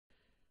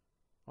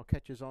I'll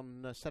catch us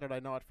on Saturday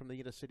night from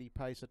the Intercity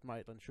Pace at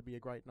Maitland. Should be a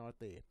great night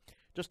there.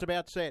 Just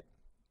about set.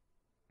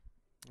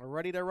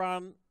 Ready to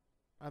run.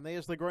 And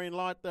there's the green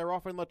light. They're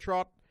off in the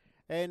trot.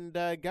 And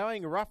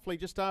going roughly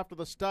just after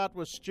the start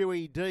was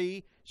Stewie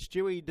D.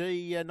 Stewie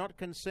D not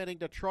consenting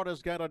to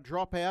Trotters, going to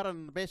drop out.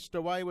 And the best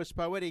away was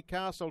Poetic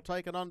Castle,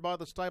 taken on by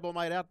the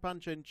stablemate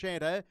Outpunch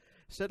Enchanter.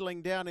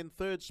 Settling down in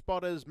third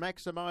spot is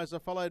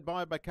Maximizer, followed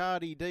by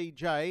Bacardi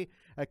DJ.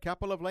 A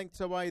couple of lengths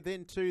away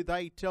then to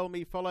They Tell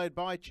Me, followed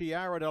by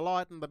Chiara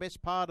Delight. And the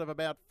best part of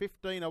about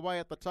 15 away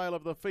at the tail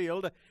of the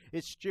field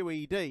is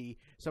Stewie D.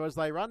 So as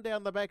they run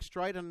down the back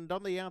straight, and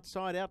on the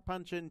outside,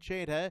 Outpunch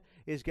Enchanter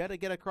is going to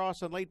get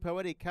across and lead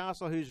Poetic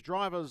Castle, whose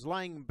driver's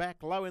laying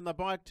back low in the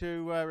bike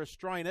to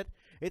restrain it.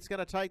 It's going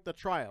to take the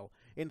trail.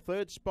 In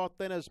third spot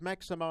then is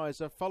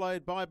Maximizer,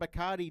 followed by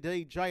Bacardi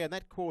DJ, and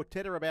that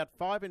quartet are about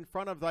 5 in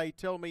front of They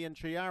Tell Me and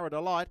Chiara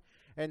Delight.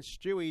 And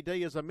Stewie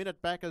D is a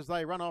minute back as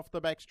they run off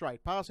the back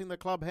straight. Passing the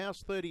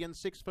clubhouse, 30 and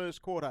 6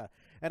 first quarter.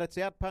 And it's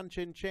Outpunch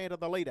Enchanter,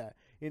 the leader.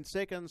 In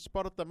second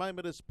spot at the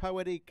moment is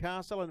Poetic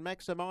Castle, and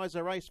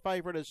Maximizer, race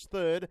favourite, is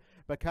third.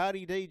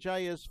 Bacardi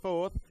DJ is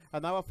fourth.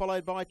 And they were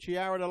followed by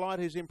Chiara Delight,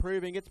 who's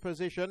improving its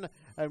position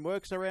and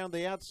works around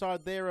the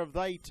outside there of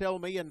They Tell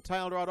Me, and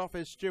tailed right off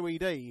is Stewie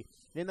D.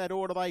 In that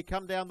order, they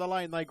come down the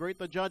lane. They greet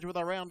the judge with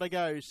a round to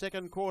go.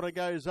 Second quarter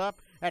goes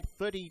up at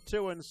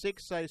 32 and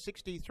 6, so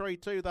 63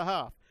 to the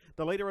half.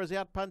 The leader is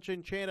Outpunch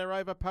Enchanter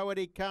over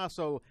Poetic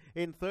Castle.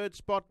 In third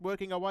spot,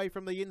 working away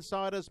from the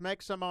insiders,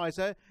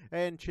 Maximizer.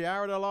 And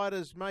Chiara Delight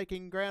is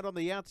making ground on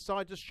the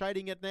outside. Just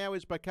shading it now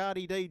is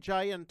Bacardi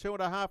DJ. And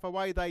 2.5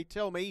 away, They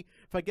Tell Me.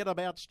 Forget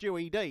about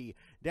Stewie D.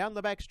 Down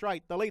the back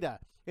straight, the leader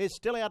is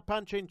still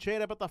Outpunch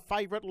Enchanter, but the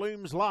favourite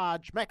looms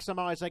large.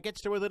 Maximizer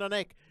gets to within a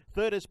neck.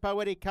 Third is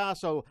Poetic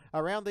Castle.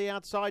 Around the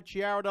outside,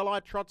 Chiara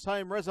Delight trots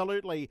home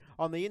resolutely.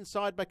 On the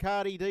inside,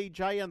 Bacardi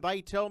DJ, and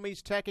They Tell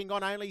Me's tacking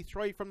on, only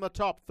 3 from the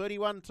top.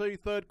 31-2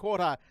 third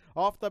quarter.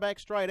 Off the back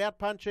straight,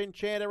 Outpunch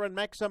Enchanter and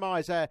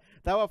Maximizer.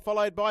 They were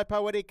followed by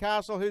Poetic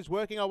Castle, who's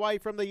working away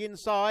from the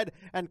inside.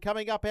 And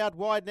coming up out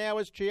wide now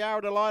is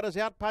Chiara Delight, as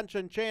Outpunch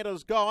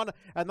Enchanter's gone.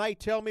 And They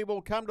Tell Me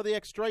will come to the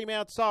extreme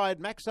outside.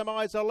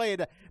 Maximizer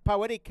led.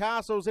 Poetic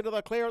Castle's into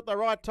the clear at the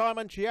right time,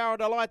 and Chiara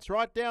Delight's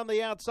right down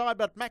the outside,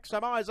 but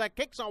Maximizer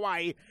kicks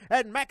away,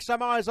 and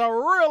Maximizer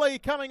really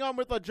coming on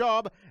with the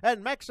job,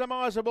 and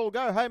Maximizer will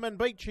go home and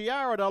beat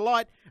Chiara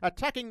Delight.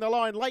 Attacking the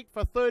line late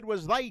for third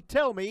was They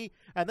Tell Me,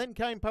 and then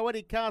came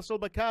Poetic Castle,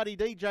 Bacardi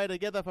DJ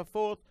together for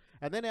fourth,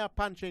 and then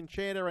Outpunch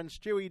Enchanter, and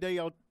Stewie D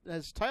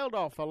has tailed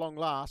off a long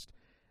last,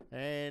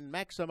 and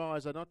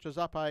Maximizer notches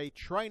up a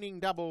training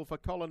double for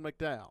Colin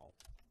McDowell.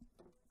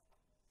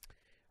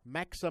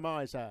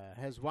 Maximizer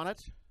has won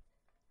it.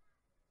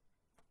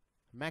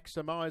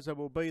 Maximizer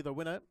will be the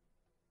winner.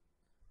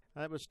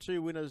 That was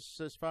 2 winners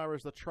as far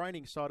as the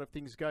training side of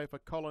things go for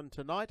Colin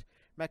tonight.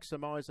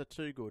 Maximizer,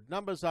 2 good.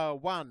 Numbers are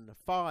 1,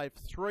 5,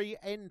 3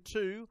 and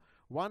 2.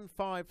 1,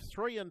 5,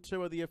 3 and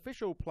 2 are the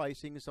official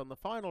placings on the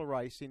final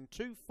race in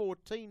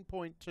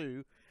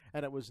 2:14.2,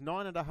 and it was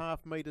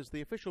 9.5 metres,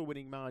 the official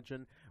winning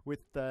margin,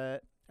 with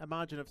a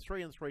margin of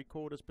 3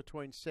 3/4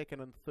 between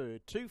second and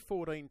third.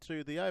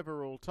 2:14.2 the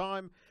overall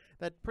time.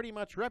 That pretty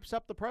much wraps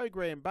up the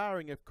program,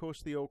 barring, of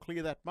course, the all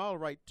clear. That mile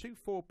rate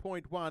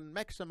 24.1.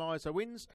 Maximizer wins.